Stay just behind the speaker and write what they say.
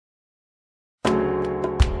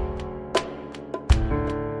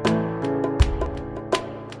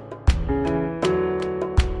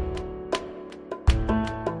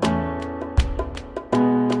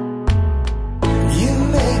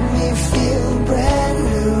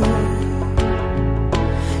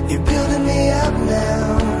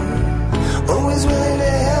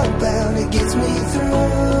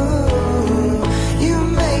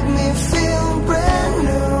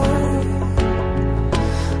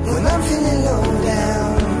feeling low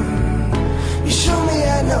down, you show me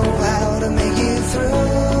I know how to make it through.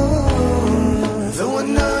 Though I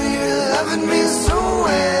know you're loving me so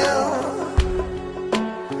well,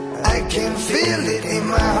 I can feel it in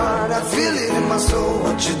my heart, I feel it in my soul.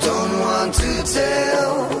 What you don't want to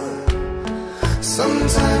tell,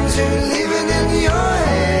 sometimes you're living in your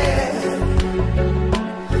head.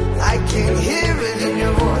 I can hear it in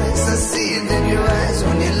your voice, I see it in your eyes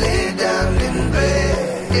when you lay down in bed.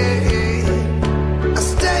 I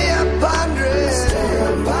stay up pondering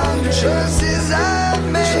choices I've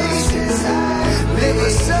made. Live a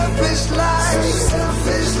selfish life,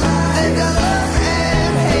 think I love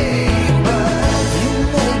and hate, but you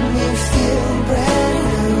make me feel brand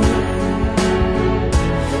new.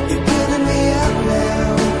 You're building me up now,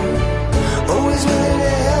 always willing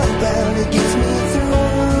to help out, it gets me through.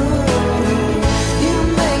 You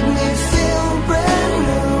make me feel brand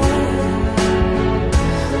new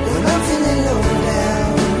when I'm feeling low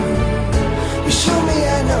down. You show me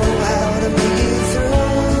I know how to make it through.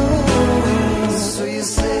 So you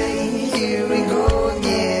say, here we go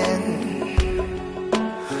again,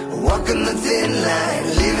 walking the thin line,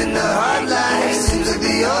 living the hard life. Seems like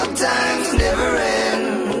the old times never end.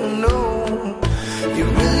 No, you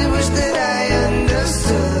really wish that I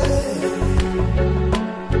understood,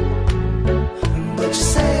 but you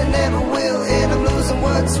say I never will, and I'm losing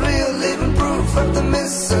what's real, living proof of the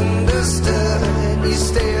misunderstood. You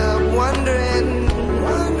stay up wondering,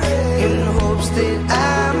 in hopes that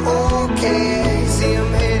I'm okay. See,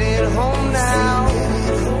 I'm headed home now,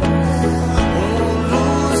 won't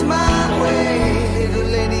lose my way. Little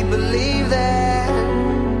lady, believe that,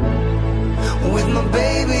 with my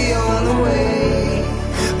baby on the way,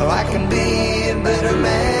 I can be a better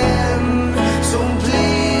man. So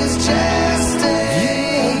please just stay. You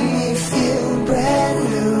make me feel brand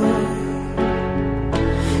new.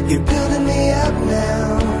 You're building me up now,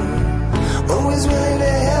 always willing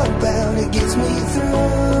to help out, it gets me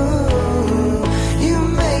through. You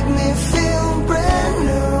make me feel brand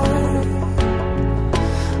new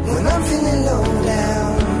when I'm feeling low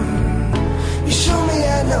down. You show me I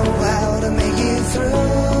know how to make it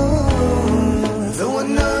through. Though I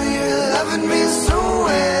know you're loving me so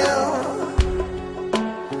well,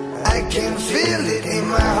 I can feel it in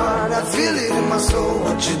my heart, I feel it in my soul.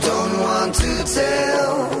 What you don't want to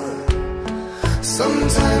tell,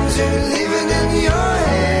 sometimes you're living in your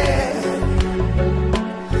head.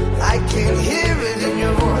 I can hear it in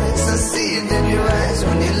your voice, I see it in your eyes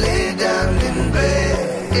when you lay down in bed.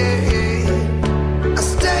 I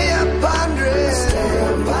stay up pondering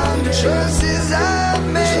choices I've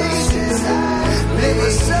made. Live a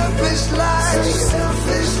selfish life,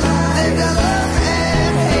 think I love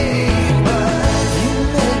and hate, but you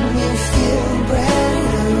make me feel brand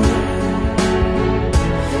new.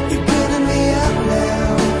 You're building me up now,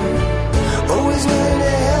 always willing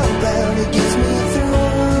to help out, it gets me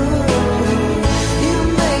through. You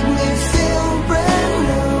make me feel brand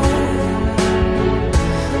new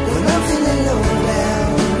when I'm feeling low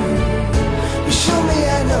down. You show me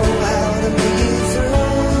I know how to make it through.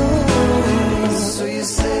 So you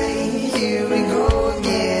say, here we go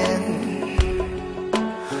again,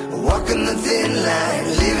 walking the thin line,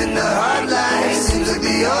 living the hard life. Seems like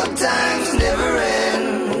the old times never end.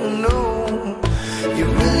 No, you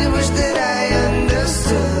really wish that I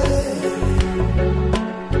understood,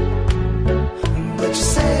 but you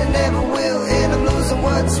say I never will, and I'm losing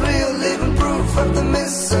what's real, living proof of the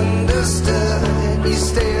misunderstood. You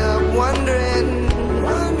stay up wondering,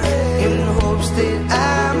 in hopes that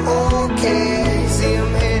I'm okay. See,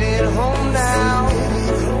 I'm headed home now,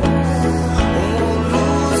 won't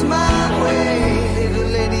lose my way. Little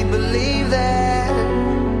lady, believe that,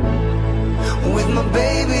 with my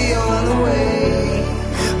baby on the way,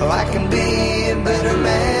 I can be a better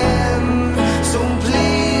man. So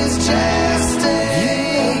please just stay. You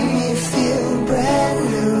make me feel brand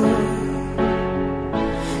new.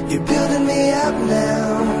 You're building me up now,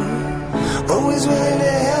 always willing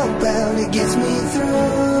to help out, it gets me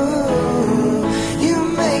through. You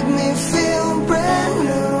make me feel brand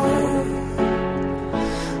new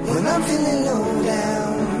when I'm feeling low.